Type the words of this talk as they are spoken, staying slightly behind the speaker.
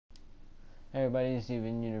Hey everybody,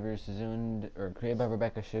 Steven Universe is owned or created by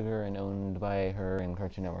Rebecca Sugar and owned by her and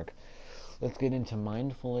Cartoon Network. Let's get into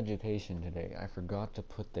mindful education today. I forgot to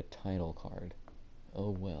put the title card. Oh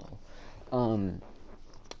well. Um,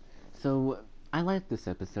 so I liked this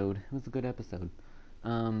episode. It was a good episode.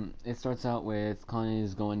 It starts out with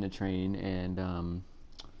Connie's going to train and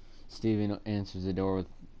Steven answers the door with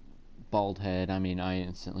bald head. I mean, I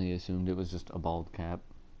instantly assumed it was just a bald cap.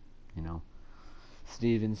 You know,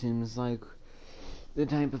 Steven seems like the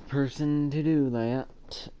type of person to do that.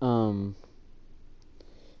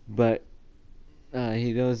 But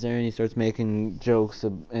he goes there and he starts making jokes,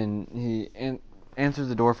 and he answers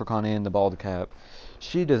the door for Connie in the bald cap.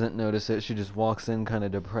 She doesn't notice it. She just walks in kind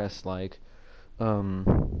of depressed, like,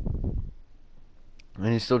 and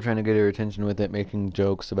he's still trying to get her attention with it, making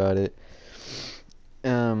jokes about it.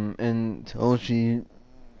 And she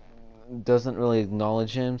doesn't really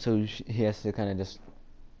acknowledge him, so he has to kind of just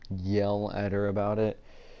yell at her about it.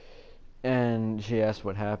 And she asked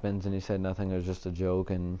what happens, and he said nothing. It was just a joke.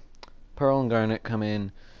 And Pearl and Garnet come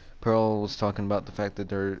in. Pearl was talking about the fact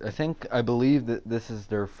that I believe that this is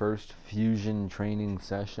their first fusion training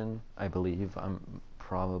session. I believe. I'm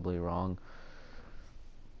probably wrong.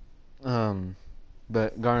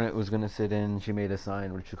 But Garnet was going to sit in. She made a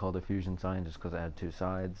sign, which she called a fusion sign, just because it had two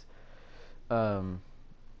sides. And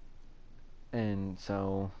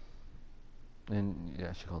so, and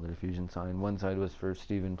yeah, she called it a fusion sign. One side was for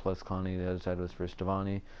Steven plus Connie. The other side was for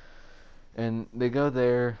Stevonnie. And they go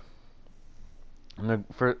there. And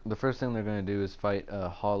the first thing they're going to do is fight a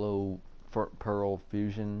hollow Pearl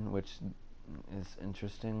fusion, which is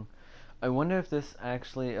interesting. I wonder if this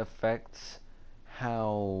actually affects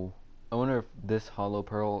how. I wonder if this hollow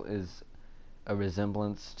Pearl is a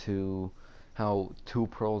resemblance to how two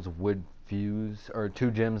pearls would fuse, or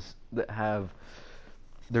two gems that have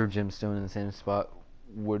their gemstone in the same spot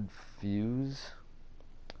would fuse.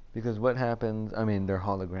 Because what happens, I mean, they're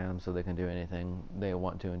holograms, so they can do anything they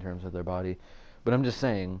want to in terms of their body. But I'm just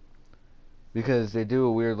saying, because they do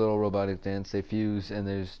a weird little robotic dance, they fuse, and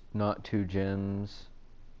there's not two gems,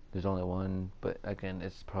 there's only one. But again,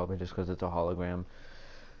 it's probably just because it's a hologram.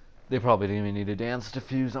 They probably didn't even need a dance to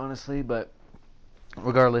fuse, honestly. But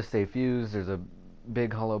regardless, they fuse. There's a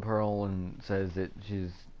big hollow pearl and says that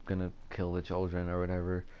she's gonna kill the children or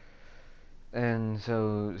whatever. And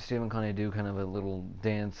so Steve and Connie do kind of a little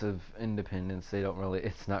dance of independence.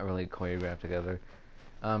 It's not really choreographed together.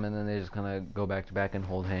 And then they just kind of go back to back and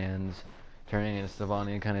hold hands, turning into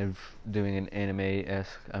Stevonnie, kind of doing an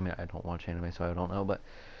anime-esque. I mean, I don't watch anime, so I don't know, but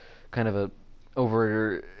kind of a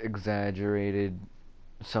over-exaggerated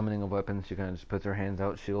summoning of weapons. She kind of just puts her hands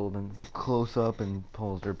out, shield, and close up, and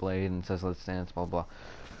pulls her blade and says, "Let's dance," blah blah.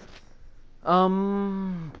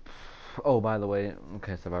 Oh, by the way,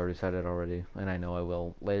 okay, so I've already said it already, and I know I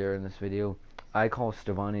will later in this video. I call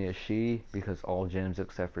Stevonnie a she because all gems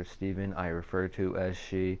except for Steven I refer to as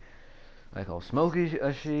she. I call Smokey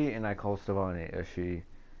a she, and I call Stevonnie a she.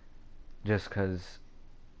 Just because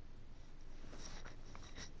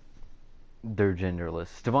they're genderless.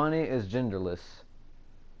 Stevonnie is genderless,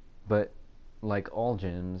 but like all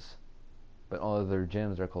gems, but all other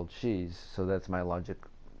gems are called she's, so that's my logic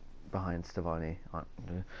behind Stevonnie.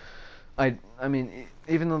 I mean,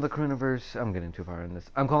 even though the Cruniverse, I'm getting too far in this.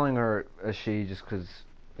 I'm calling her a she just because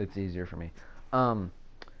it's easier for me. So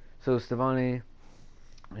Stevonnie,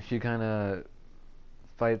 she kind of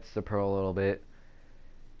fights the Pearl a little bit,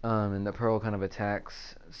 and the Pearl kind of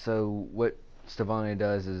attacks. So what Stevonnie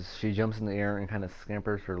does is she jumps in the air and kind of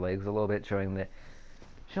scampers her legs a little bit, showing that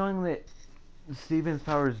Steven's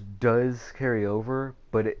powers does carry over,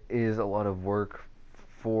 but it is a lot of work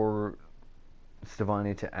for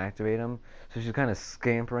Stevonnie to activate them. So she's kind of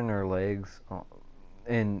scampering her legs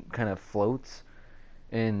and kind of floats.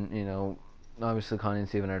 And, obviously Connie and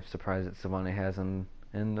Steven are surprised that Stevonnie has them.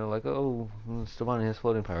 And they're like, oh, Stevonnie has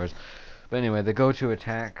floating powers. But anyway, they go to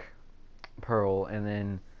attack Pearl. And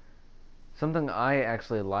then something I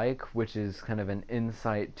actually like, which is kind of an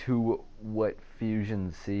insight to what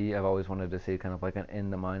fusions see. I've always wanted to see kind of like an in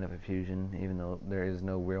the mind of a fusion, even though there is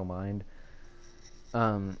no real mind.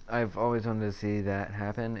 I've always wanted to see that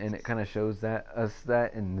happen, and it kind of shows that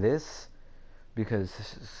in this, because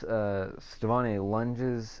Stevonnie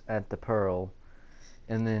lunges at the Pearl,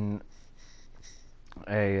 and then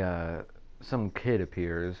some kid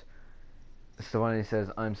appears. Stevonnie says,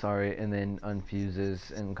 "I'm sorry," and then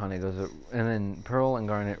unfuses, and Connie goes, and then Pearl and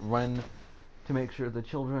Garnet run to make sure the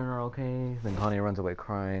children are okay. Then Connie runs away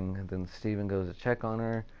crying, and then Steven goes to check on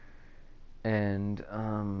her, and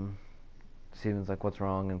Steven's like, "What's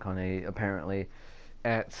wrong?" And Connie, apparently,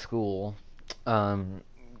 at school,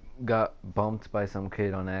 got bumped by some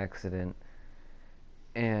kid on accident,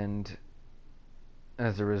 and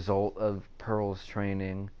as a result of Pearl's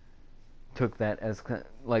training, took that as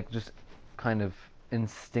like just kind of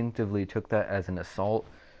instinctively took that as an assault,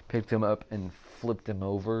 picked him up and flipped him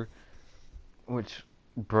over, which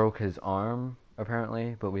broke his arm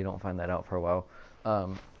apparently, but we don't find that out for a while.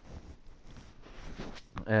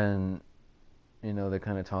 And they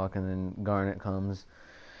kind of talk, and then Garnet comes.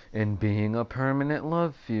 And being a permanent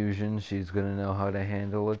love fusion, she's gonna know how to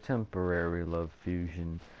handle a temporary love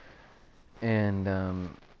fusion. And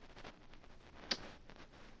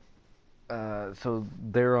so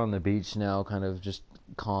they're on the beach now, kind of just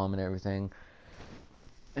calm and everything.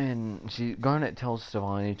 And Garnet tells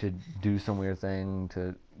Stevonnie to do some weird thing,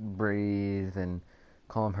 to breathe and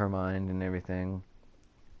calm her mind and everything.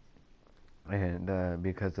 And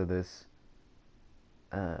because of this,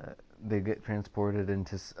 they get transported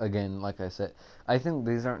into, again, like I said, I think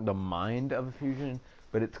these aren't the mind of a fusion,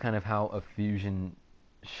 but it's kind of how a fusion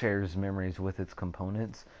shares memories with its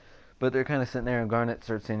components. But they're kind of sitting there, and Garnet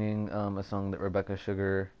starts singing a song that Rebecca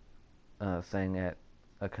Sugar sang at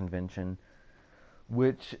a convention,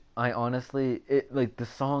 which I honestly, the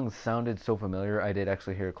song sounded so familiar. I did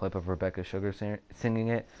actually hear a clip of Rebecca Sugar singing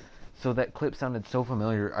it, so that clip sounded so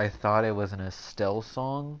familiar, I thought it was an Estelle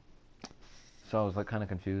song. So I was kind of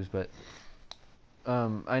confused, but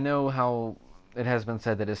I know how it has been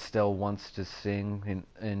said that Estelle wants to sing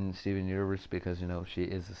in Steven Universe because she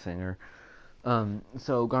is a singer.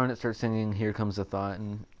 So Garnet starts singing "Here Comes the Thought,"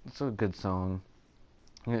 and it's a good song.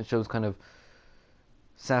 And it shows kind of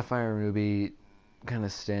Sapphire and Ruby kind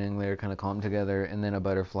of standing there, kind of calm together, and then a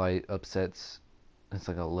butterfly upsets. It's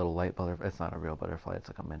like a little light butterfly. It's not a real butterfly. It's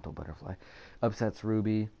like a mental butterfly. Upsets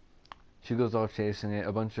Ruby. She goes off chasing it.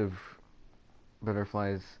 A bunch of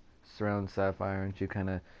butterflies surround Sapphire, and she kind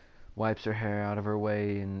of wipes her hair out of her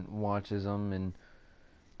way and watches them. And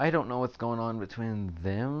I don't know what's going on between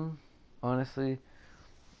them, honestly.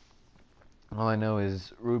 All I know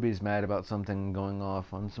is Ruby's mad about something going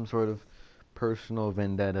off on some sort of personal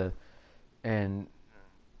vendetta, and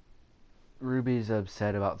Ruby's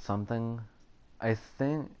upset about something. I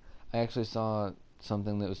think I actually saw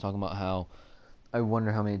something that was talking about how I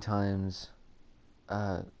wonder how many times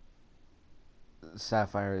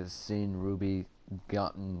Sapphire has seen Ruby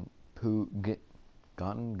getting, I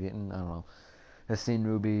don't know, has seen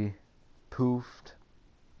Ruby poofed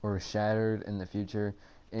or shattered in the future.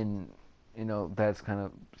 And that's kind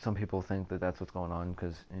of, some people think that that's what's going on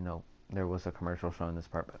because there was a commercial showing this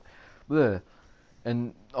part, but bleh.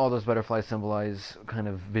 And all those butterflies symbolize kind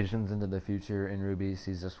of visions into the future, and Ruby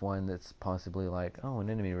sees this one that's possibly like, oh, an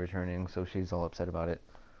enemy returning, so she's all upset about it.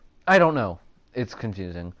 I don't know. It's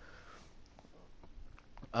confusing.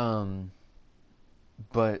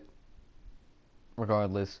 But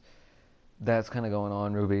regardless, that's kind of going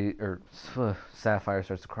on. Sapphire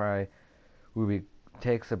starts to cry. Ruby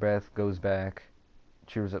takes a breath, goes back,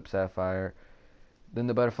 cheers up Sapphire. Then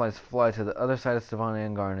the butterflies fly to the other side of Stevonnie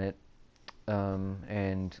and Garnet.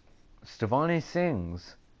 And Stevonnie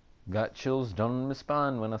sings, "Got chills down my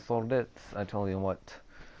spine when I saw it." I tell you what,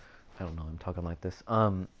 I don't know, I'm talking like this.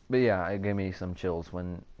 But yeah, it gave me some chills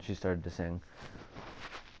when she started to sing.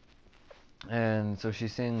 And so she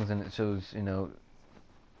sings, and it shows,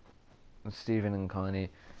 Steven and Connie.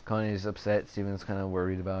 Connie's upset, Steven's kind of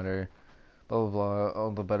worried about her. Blah, blah, blah.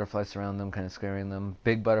 All the butterflies surround them, kind of scaring them.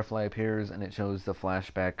 Big butterfly appears, and it shows the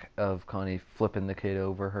flashback of Connie flipping the kid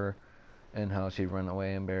over her, and how she runs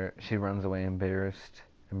away embarrassed,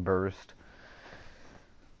 embarrassed.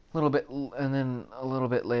 And then a little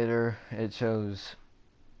bit later, it shows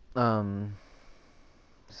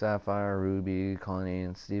Sapphire, Ruby, Connie,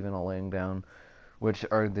 and Steven all laying down, which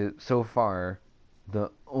are so far the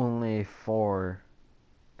only 4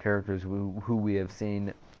 characters who we have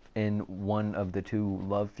seen in one of the 2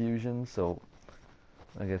 love fusions. So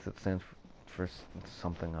I guess it stands for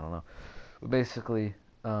something, I don't know. But basically,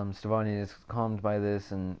 Stevonnie is calmed by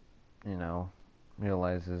this, and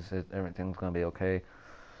realizes that everything's gonna be okay.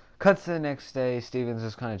 Cuts to the next day. Steven's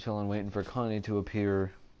just kind of chilling, waiting for Connie to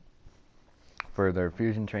appear for their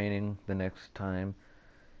fusion training the next time.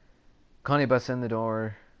 Connie busts in the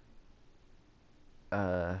door,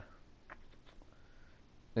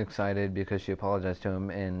 excited because she apologized to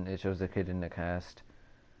him, and it shows the kid in the cast,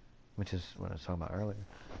 which is what I was talking about earlier.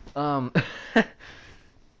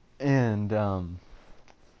 And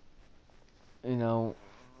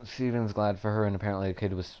Steven's glad for her, and apparently the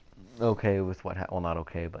kid was okay with what well, not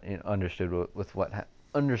okay, but understood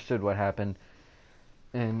what happened.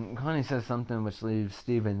 And Connie says something which leaves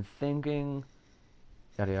Steven thinking,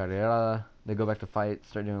 yada yada yada. They go back to fight,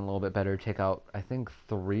 start doing a little bit better, take out, I think,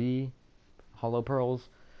 3 hollow pearls.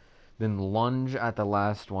 then lunge at the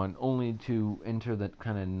last one, only to enter the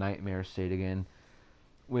kind of nightmare state again,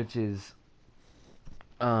 which is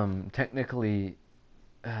technically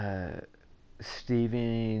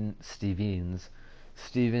Steven's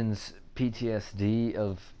PTSD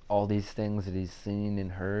of all these things that he's seen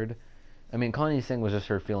and heard. I mean, Connie's thing was just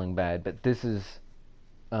her feeling bad, but this is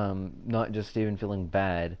not just Steven feeling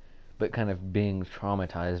bad, but kind of being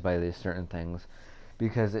traumatized by these certain things,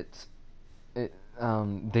 because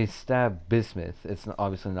they stab Bismuth. It's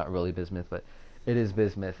obviously not really Bismuth, but it is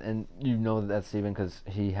Bismuth, and you know that's Steven because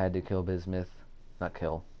he had to kill Bismuth, not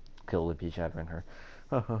kill would be shattering her.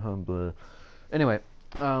 Anyway,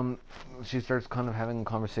 she starts kind of having a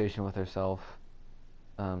conversation with herself.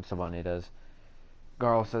 Stevonnie does.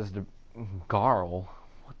 Garl says to Garl,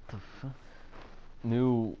 what the fuck?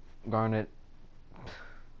 New Garnet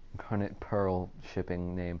Pearl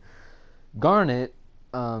shipping name. Garnet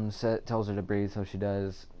tells her to breathe, so she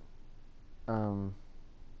does. I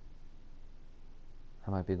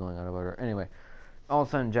might be going out of order. Anyway, all of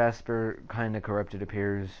a sudden Jasper kind of corrupted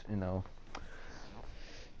appears.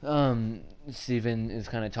 Steven is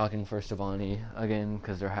kind of talking for Stevonnie again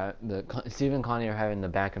because Steven and Connie are having the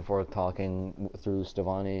back and forth talking through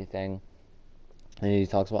Stevonnie thing, and he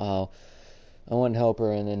talks about how I want to help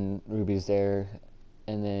her, and then Ruby's there,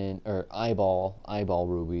 and then eyeball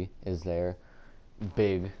Ruby is there,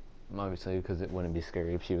 big, obviously because it wouldn't be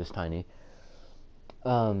scary if she was tiny.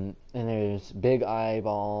 And there's big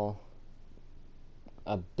eyeball,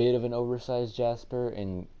 a bit of an oversized Jasper,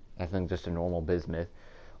 and I think just a normal Bismuth,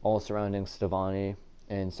 all surrounding Stevonnie,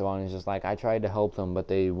 and Stevonnie's just like, I tried to help them, but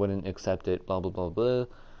they wouldn't accept it, blah, blah, blah, blah.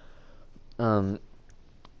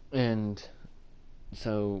 And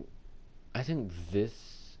so I think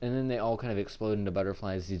and then they all kind of explode into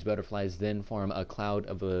butterflies. These butterflies then form a cloud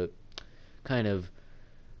of a kind of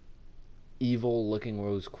evil-looking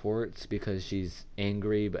rose quartz because she's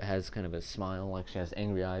angry but has kind of a smile, like she has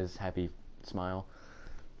angry eyes, happy smile.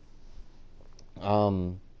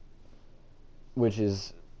 Which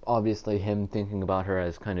is obviously him thinking about her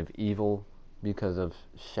as kind of evil because of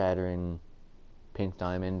shattering Pink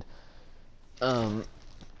Diamond.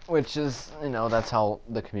 Which is, that's how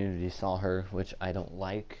the community saw her, which I don't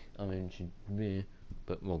like. I mean,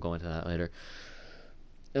 but we'll go into that later.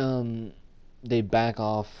 They back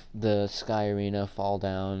off the Sky Arena, fall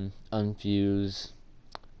down, unfuse.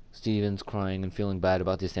 Steven's crying and feeling bad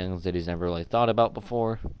about these things that he's never really thought about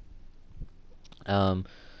before.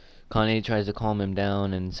 Connie tries to calm him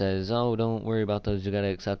down and says, oh, don't worry about those, you gotta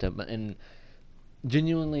accept it. And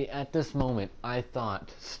genuinely, at this moment, I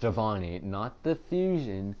thought Stevonnie, not the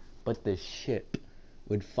fusion, but the ship,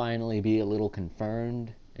 would finally be a little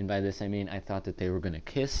confirmed. And by this I mean I thought that they were gonna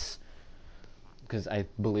kiss, because I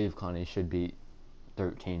believe Connie should be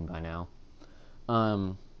 13 by now.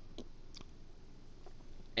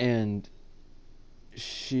 And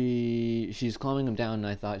she's calming him down, and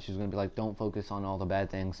I thought she was going to be like, don't focus on all the bad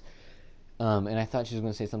things. And I thought she was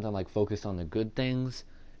going to say something like, focus on the good things.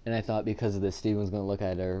 And I thought because of this, Steven was going to look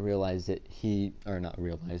at her, realize that not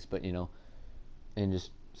realize, but, and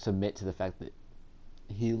just submit to the fact that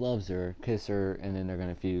he loves her, kiss her, and then they're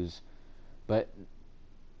going to fuse. But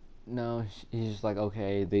no, he's just like,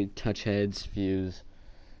 okay, they touch heads, fuse,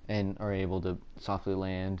 and are able to softly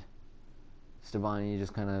land. Stevonnie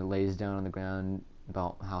just kind of lays down on the ground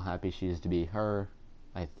about how happy she is to be her.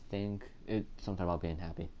 I think it's something about being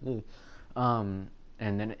happy.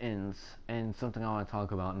 And then it ends. And something I want to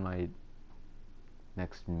talk about in my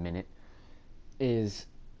next minute is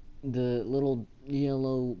the little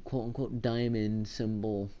yellow quote-unquote diamond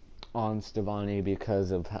symbol on Stevonnie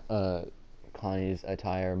because of Connie's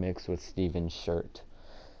attire mixed with Steven's shirt.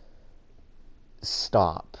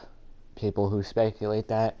 Stop. People who speculate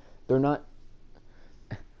that, they're not...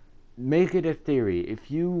 Make it a theory. If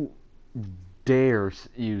you dare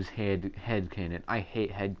use headcanon, I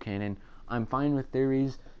hate headcanon. I'm fine with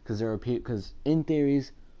theories because in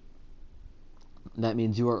theories that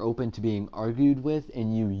means you are open to being argued with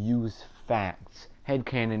and you use facts.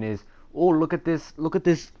 Headcanon is, oh, look at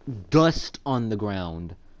this dust on the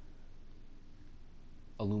ground.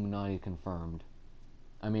 Illuminati confirmed.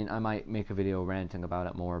 I mean, I might make a video ranting about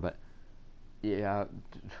it more, but yeah,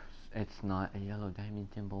 it's not a yellow diamond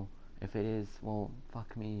symbol. If it is, well,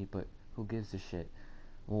 fuck me, but who gives a shit?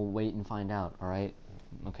 We'll wait and find out, alright?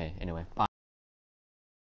 Okay, anyway, bye.